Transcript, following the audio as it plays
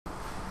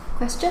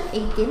Question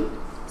 18.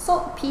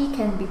 Salt P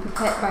can be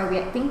prepared by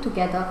reacting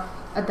together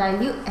a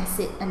dilute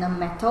acid and a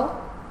metal,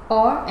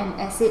 or an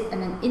acid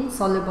and an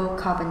insoluble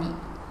carbonate.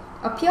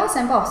 A pure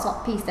sample of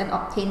salt P is then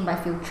obtained by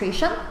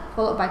filtration,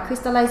 followed by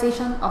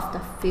crystallization of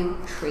the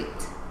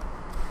filtrate.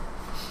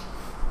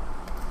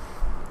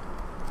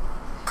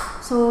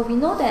 So we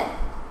know that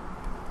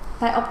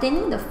by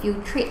obtaining the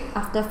filtrate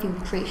after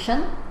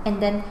filtration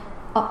and then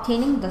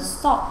obtaining the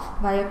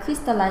salt via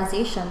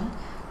crystallization,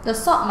 the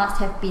salt must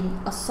have been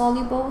a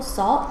soluble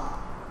salt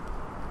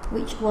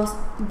which was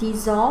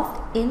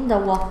dissolved in the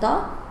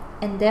water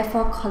and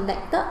therefore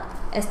collected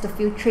as the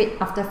filtrate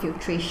after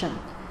filtration.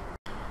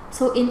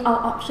 So in our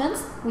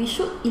options, we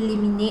should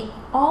eliminate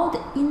all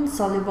the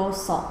insoluble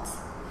salts.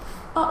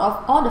 Out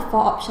of all the 4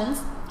 options,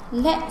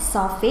 lead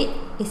sulfate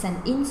is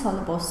an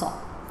insoluble salt.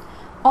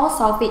 All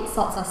sulfate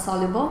salts are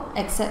soluble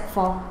except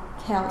for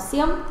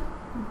calcium,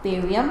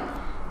 barium,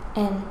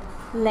 and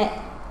lead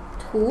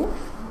 2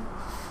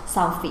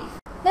 sulfate.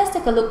 Let's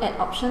take a look at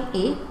option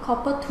A,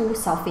 copper 2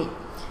 sulfate.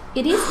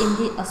 It is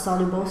indeed a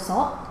soluble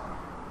salt.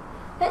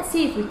 Let's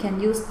see if we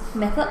can use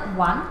method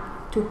 1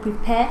 to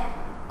prepare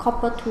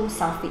copper 2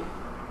 sulfate.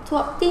 To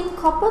obtain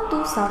copper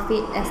 2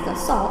 sulfate as the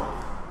salt,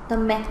 the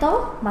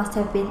metal must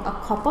have been a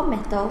copper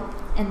metal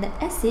and the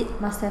acid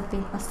must have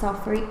been a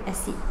sulfuric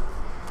acid.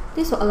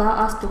 This will allow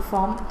us to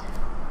form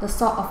the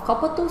salt of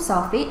copper 2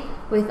 sulfate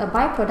with a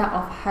byproduct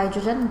of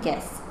hydrogen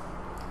gas.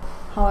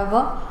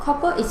 However,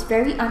 copper is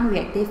very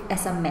unreactive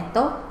as a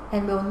metal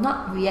and will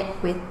not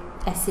react with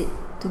acid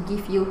to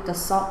give you the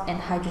salt and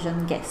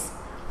hydrogen gas.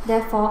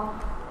 Therefore,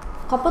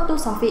 copper 2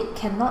 sulfate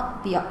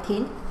cannot be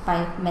obtained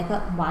by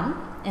method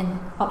 1 and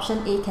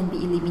option A can be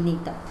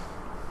eliminated.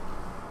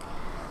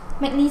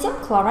 Magnesium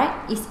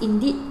chloride is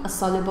indeed a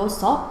soluble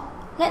salt.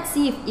 Let's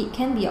see if it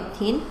can be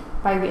obtained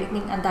by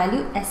reacting a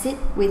dilute acid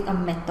with a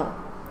metal.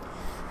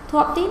 To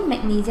obtain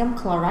magnesium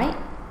chloride,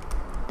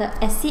 the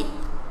acid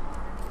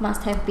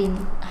must have been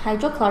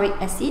hydrochloric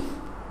acid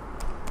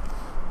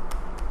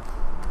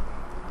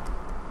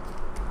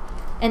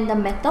and the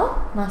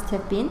metal must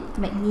have been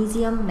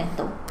magnesium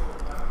metal.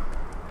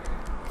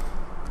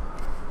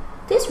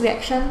 This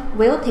reaction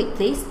will take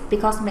place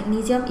because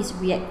magnesium is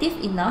reactive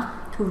enough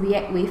to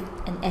react with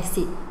an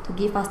acid to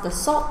give us the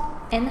salt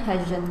and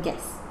hydrogen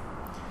gas.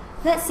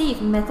 Let's see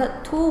if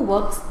method 2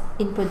 works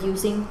in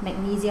producing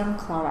magnesium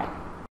chloride.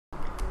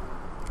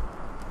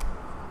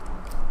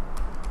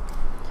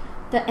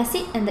 The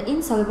acid and the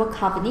insoluble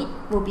carbonate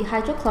will be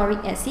hydrochloric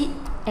acid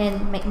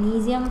and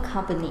magnesium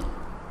carbonate.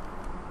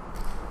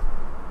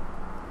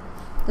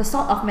 The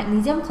salt of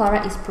magnesium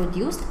chloride is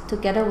produced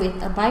together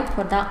with a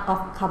byproduct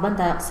of carbon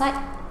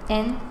dioxide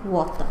and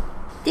water.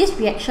 This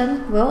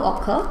reaction will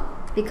occur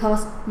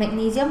because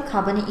magnesium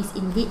carbonate is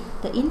indeed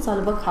the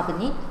insoluble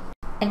carbonate,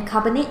 and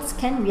carbonates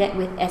can react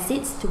with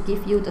acids to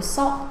give you the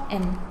salt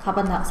and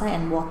carbon dioxide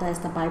and water as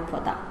the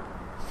byproduct.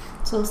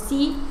 So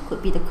C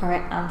could be the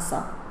correct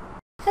answer.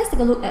 Let's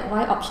take a look at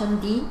why option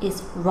D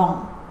is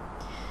wrong.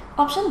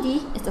 Option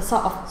D is the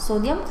salt of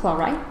sodium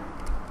chloride.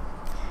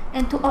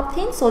 And to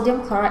obtain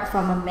sodium chloride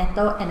from a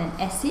metal and an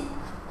acid,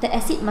 the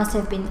acid must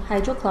have been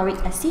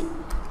hydrochloric acid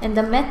and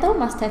the metal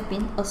must have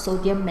been a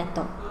sodium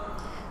metal.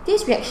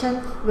 This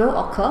reaction will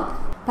occur,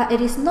 but it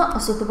is not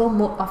a suitable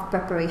mode of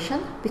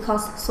preparation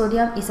because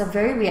sodium is a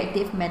very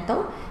reactive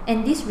metal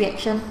and this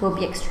reaction will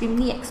be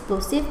extremely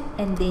explosive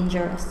and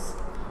dangerous.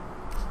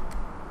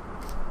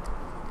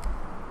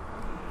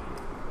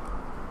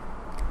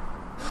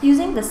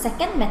 Using the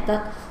second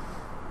method,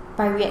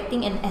 by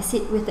reacting an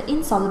acid with the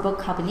insoluble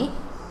carbonate,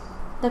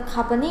 the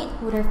carbonate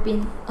would have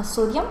been a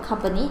sodium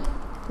carbonate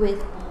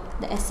with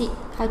the acid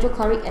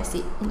hydrochloric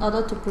acid in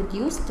order to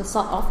produce the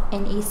salt of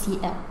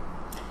NaCl.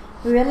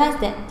 We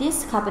realize that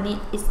this carbonate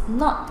is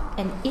not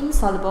an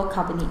insoluble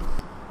carbonate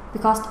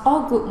because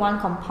all group 1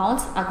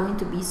 compounds are going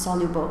to be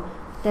soluble.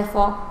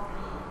 Therefore,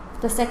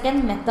 the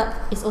second method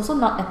is also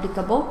not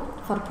applicable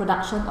for the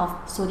production of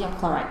sodium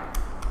chloride.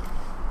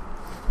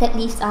 That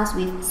leaves us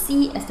with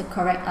C as the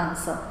correct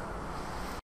answer.